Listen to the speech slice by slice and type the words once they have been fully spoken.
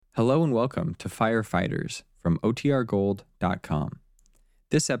Hello and welcome to Firefighters from OTRGold.com.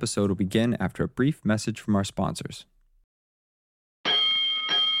 This episode will begin after a brief message from our sponsors.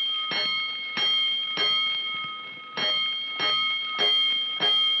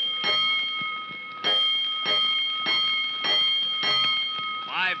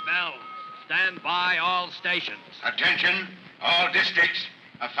 Five bells. Stand by all stations. Attention, all districts.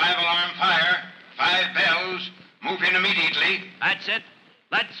 A 5-alarm fire. 5 bells. Move in immediately. That's it.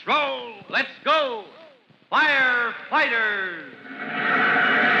 Let's roll. Let's go. Firefighters.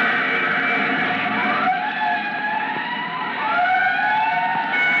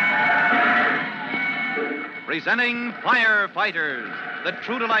 Presenting Firefighters, the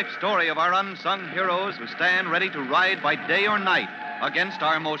true-to-life story of our unsung heroes who stand ready to ride by day or night against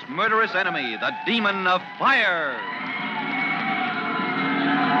our most murderous enemy, the demon of fire.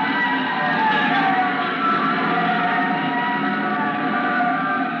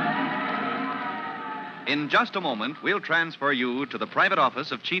 In just a moment, we'll transfer you to the private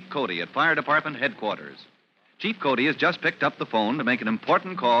office of Chief Cody at Fire Department Headquarters. Chief Cody has just picked up the phone to make an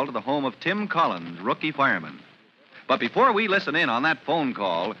important call to the home of Tim Collins, rookie fireman. But before we listen in on that phone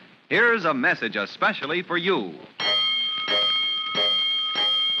call, here's a message especially for you.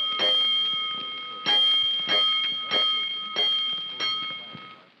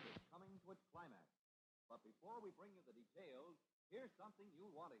 Coming to its climax. But before we bring you the details, here's something you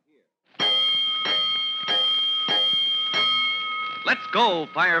want to hear. Let's go,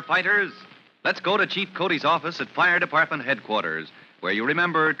 firefighters. Let's go to Chief Cody's office at Fire Department Headquarters, where you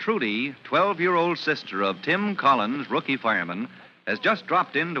remember Trudy, 12-year-old sister of Tim Collins, rookie fireman, has just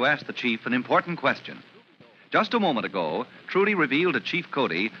dropped in to ask the chief an important question. Just a moment ago, Trudy revealed to Chief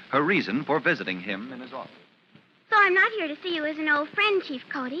Cody her reason for visiting him in his office. So I'm not here to see you as an old friend, Chief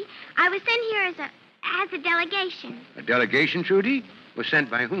Cody. I was sent here as a delegation. A delegation, Trudy? Was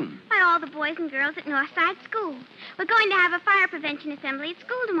sent by whom? By all the boys and girls at Northside School. We're going to have a fire prevention assembly at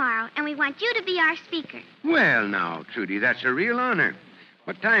school tomorrow, and we want you to be our speaker. Well, now, Trudy, that's a real honor.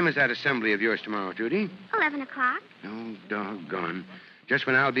 What time is that assembly of yours tomorrow, Trudy? 11 o'clock. Oh, doggone. Just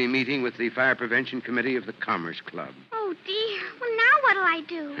when I'll be meeting with the Fire Prevention Committee of the Commerce Club. Oh, dear. Well, now what'll I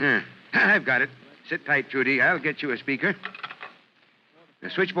do? I've got it. Sit tight, Trudy. I'll get you a speaker. The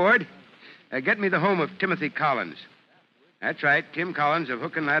switchboard. Get me the home of Timothy Collins. That's right, Tim Collins of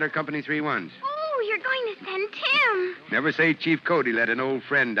Hook and Ladder Company 3-1s. Oh, you're going to send Tim. Never say Chief Cody let an old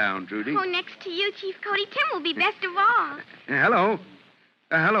friend down, Trudy. Oh, next to you, Chief Cody, Tim will be best of all. Hello.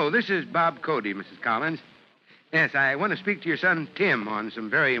 Hello, this is Bob Cody, Mrs. Collins. Yes, I want to speak to your son, Tim, on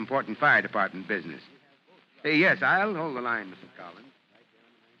some very important fire department business. Yes, I'll hold the line, Mrs. Collins.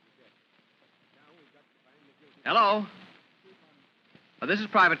 Hello. This is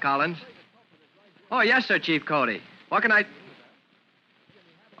Private Collins. Oh, yes, sir, Chief Cody. What can I...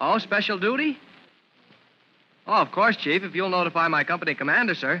 Oh, special duty? Oh, of course, Chief, if you'll notify my company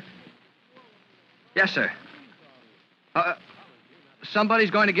commander, sir. Yes, sir.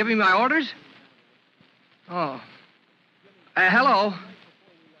 Somebody's going to give me my orders? Oh. Hello.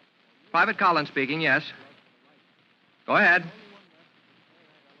 Private Collins speaking, yes. Go ahead.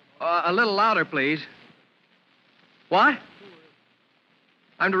 A little louder, please. What?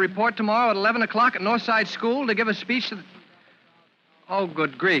 I'm to report tomorrow at 11 o'clock at Northside School to give a speech to the... Oh,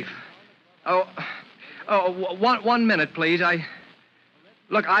 good grief. One minute, please.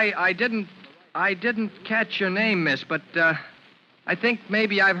 Look, I didn't catch your name, miss, but I think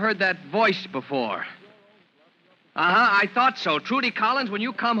maybe I've heard that voice before. I thought so. Trudy Collins, when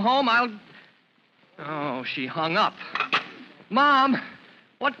you come home, I'll... Oh, she hung up. Mom...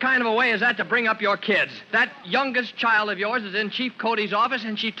 What kind of a way is that to bring up your kids? That youngest child of yours is in Chief Cody's office,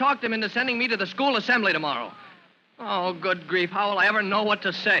 and she talked him into sending me to the school assembly tomorrow. Oh, good grief. How will I ever know what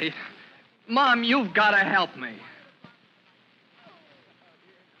to say? Mom, you've got to help me.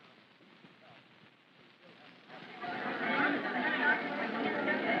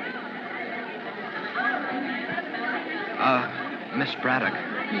 Miss Braddock.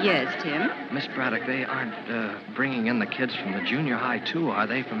 Yes, Tim? Miss Braddock, they aren't bringing in the kids from the junior high, too, are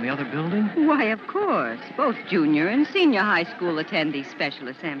they, from the other building? Why, of course. Both junior and senior high school attend these special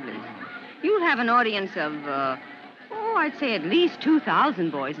assemblies. You'll have an audience of, I'd say at least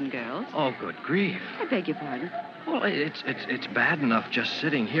 2,000 boys and girls. Oh, good grief. I beg your pardon? Well, it's bad enough just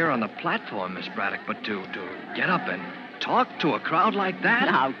sitting here on the platform, Miss Braddock, but to get up and talk to a crowd like that?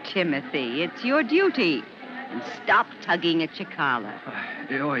 Now, Timothy, it's your duty. And stop tugging at your collar.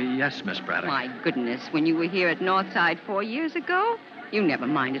 Oh, yes, Miss Braddock. My goodness, when you were here at Northside 4 years ago, you never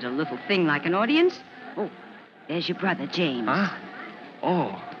minded a little thing like an audience. Oh, there's your brother, James. Huh?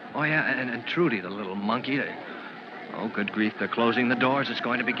 Oh, yeah, and Trudy, the little monkey. Oh, good grief. They're closing the doors. It's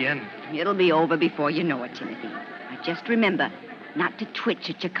going to begin. It'll be over before you know it, Timothy. Now, just remember not to twitch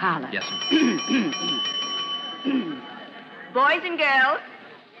at your collar. Yes, sir. Boys and girls,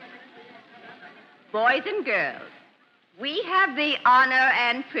 we have the honor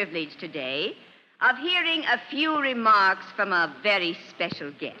and privilege today of hearing a few remarks from a very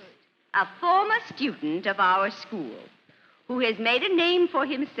special guest, a former student of our school who has made a name for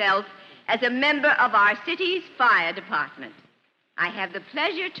himself as a member of our city's fire department. I have the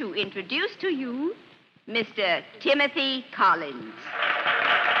pleasure to introduce to you Mr. Timothy Collins.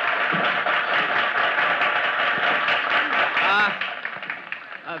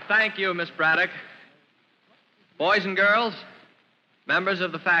 Thank you, Miss Braddock. Boys and girls, members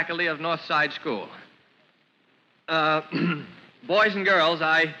of the faculty of Northside School. Boys and girls,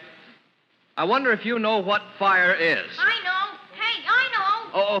 I wonder if you know what fire is. I know. Hey, I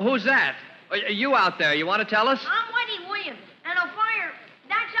know. Oh, who's that? You out there, you want to tell us? I'm Wendy Williams. And a fire,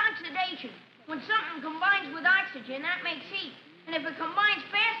 that's oxidation. When something combines with oxygen, that makes heat. And if it combines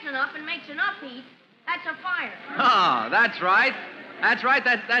fast enough and makes enough heat, that's a fire. Oh, that's right. That's right.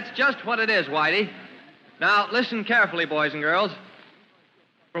 That's just what it is, Whitey. Now, listen carefully, boys and girls.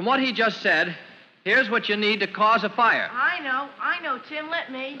 From what he just said, here's what you need to cause a fire. I know, Tim.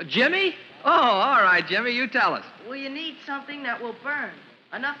 Let me. Jimmy? Oh, all right, Jimmy, you tell us. Well, you need something that will burn.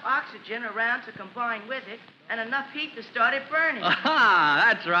 Enough oxygen around to combine with it, and enough heat to start it burning. Aha,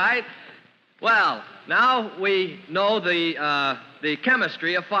 that's right. Well, now we know the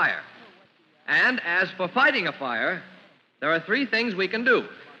chemistry of fire. And as for fighting a fire, there are three things we can do.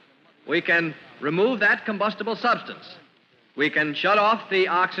 We can remove that combustible substance. We can shut off the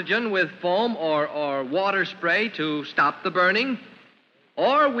oxygen with foam or water spray to stop the burning.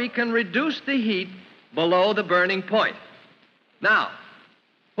 Or we can reduce the heat below the burning point. Now,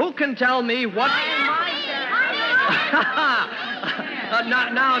 who can tell me what...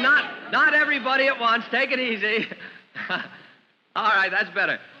 Not everybody at once. Take it easy. All right, that's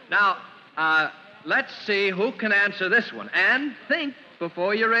better. Now, let's see who can answer this one. And think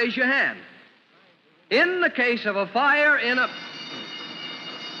before you raise your hand. In the case of a fire in a...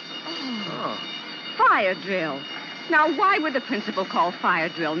 Oh. Fire drill. Now, why would the principal call fire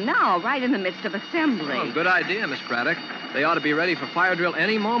drill now, right in the midst of assembly? Oh, good idea, Miss Braddock. They ought to be ready for fire drill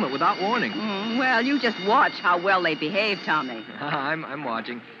any moment without warning. Well, you just watch how well they behave, Tommy. I'm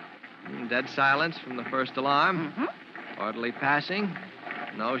watching. Dead silence from the first alarm. Mm-hmm. Orderly passing.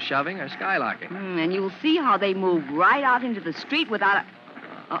 No shoving or skylocking. And you'll see how they move right out into the street without a...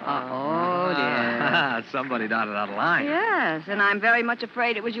 Oh, dear. Somebody dotted out a line. Yes, and I'm very much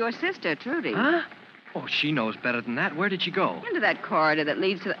afraid it was your sister, Trudy. Huh? Oh, she knows better than that. Where did she go? Into that corridor that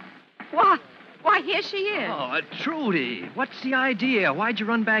leads to the... Why, here she is. Oh, Trudy, what's the idea? Why'd you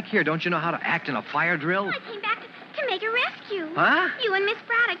run back here? Don't you know how to act in a fire drill? I came back to make a rescue. Huh? You and Miss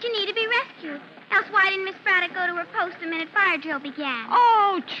Braddock, you need to be rescued. Else why didn't Miss Braddock go to her post the minute fire drill began?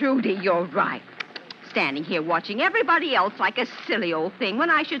 Oh, Trudy, you're right. Standing here watching everybody else like a silly old thing when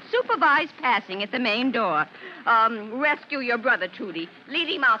I should supervise passing at the main door. Rescue your brother, Trudy. Lead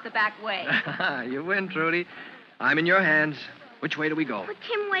him out the back way. You win, Trudy. I'm in your hands. Which way do we go? Oh,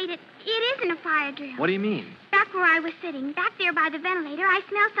 Tim, wait. It isn't a fire drill. What do you mean? Back where I was sitting, back there by the ventilator, I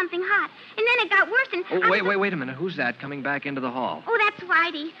smelled something hot. And then it got worse and... Oh, wait a minute. Who's that coming back into the hall? Oh, that's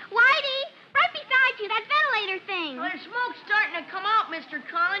Whitey. Whitey! Right beside you, that ventilator thing. Well, there's smoke starting to come out, Mr.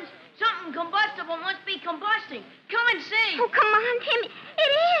 Collins. Something combustible must be combusting. Come and see. Oh, come on, Tim.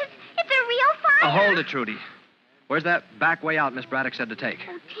 It is. It's a real fire. Oh, hold it, Trudy. Where's that back way out Miss Braddock said to take?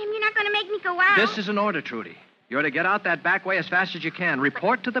 Oh, Tim, you're not going to make me go out. This is an order, Trudy. You're to get out that back way as fast as you can.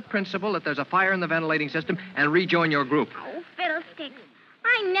 Report to the principal that there's a fire in the ventilating system and rejoin your group. Oh, fiddlesticks.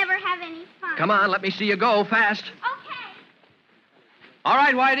 I never have any fun. Come on, let me see you go fast. Okay. All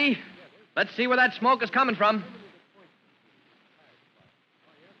right, Whitey. Let's see where that smoke is coming from.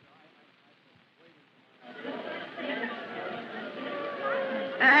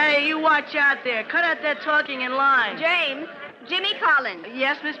 Hey, you watch out there. Cut out that talking in line. James, Jimmy Collins.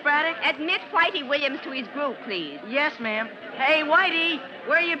 Yes, Miss Braddock? Admit Whitey Williams to his group, please. Yes, ma'am. Hey, Whitey,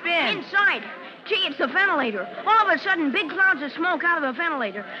 where you been? Inside. Gee, it's the ventilator. All of a sudden, big clouds of smoke out of the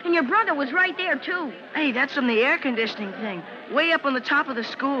ventilator. And your brother was right there, too. Hey, that's from the air conditioning thing. Way up on the top of the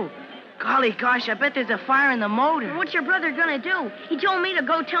school. Golly gosh, I bet there's a fire in the motor. What's your brother gonna do? He told me to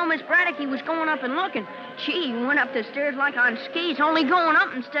go tell Miss Braddock he was going up and looking. Gee, he went up the stairs like on skis, only going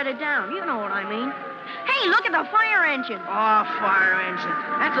up instead of down. You know what I mean. Hey, look at the fire engine. Oh, fire engine.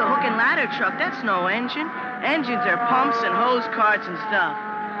 That's a hook and ladder truck. That's no engine. Engines are pumps and hose carts and stuff.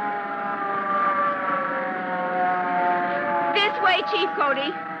 This way. way, Chief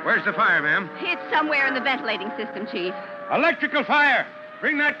Cody. Where's the fire, ma'am? It's somewhere in the ventilating system, Chief. Electrical fire!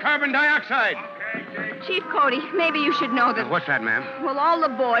 Bring that carbon dioxide! Chief Cody, maybe you should know that... What's that, ma'am? Well, all the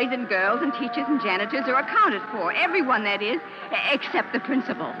boys and girls and teachers and janitors are accounted for. Everyone, that is, except the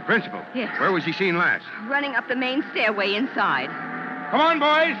principal. The principal? Yes. Where was he seen last? Running up the main stairway inside. Come on,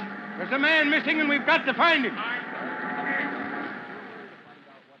 boys. There's a man missing, and we've got to find him.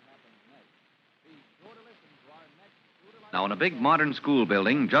 Now, in a big modern school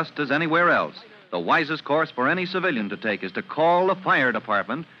building, just as anywhere else, the wisest course for any civilian to take is to call the fire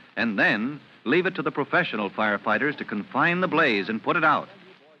department and then leave it to the professional firefighters to confine the blaze and put it out.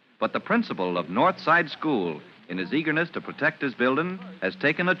 But the principal of Northside School, in his eagerness to protect his building, has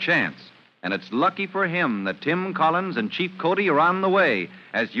taken a chance. And it's lucky for him that Tim Collins and Chief Cody are on the way,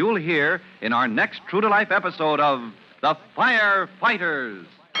 as you'll hear in our next true-to-life episode of The Firefighters.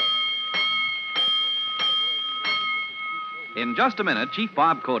 In just a minute, Chief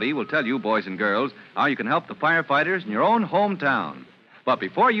Bob Cody will tell you, boys and girls, how you can help the firefighters in your own hometown. But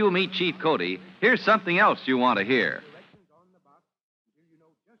before you meet Chief Cody, here's something else you want to hear.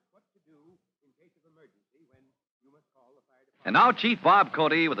 And now, Chief Bob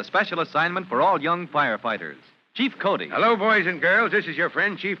Cody with a special assignment for all young firefighters. Chief Cody. Hello, boys and girls. This is your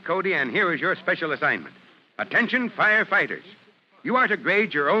friend, Chief Cody, and here is your special assignment. Attention, firefighters. You are to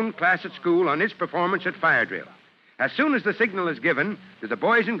grade your own class at school on its performance at fire drill. As soon as the signal is given, do the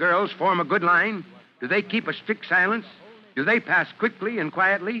boys and girls form a good line? Do they keep a strict silence? Do they pass quickly and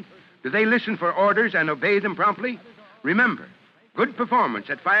quietly? Do they listen for orders and obey them promptly? Remember, good performance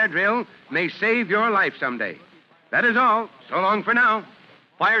at fire drill may save your life someday. That is all. So long for now.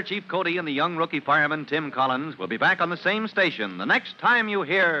 Fire Chief Cody and the young rookie fireman Tim Collins will be back on the same station the next time you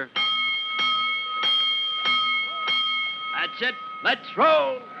hear... That's it. Let's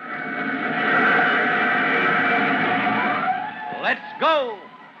roll. Let's go,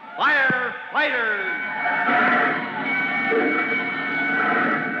 Firefighters!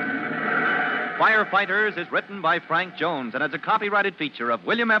 Firefighters is written by Frank Jones and is a copyrighted feature of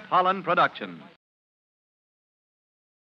William F. Holland Productions.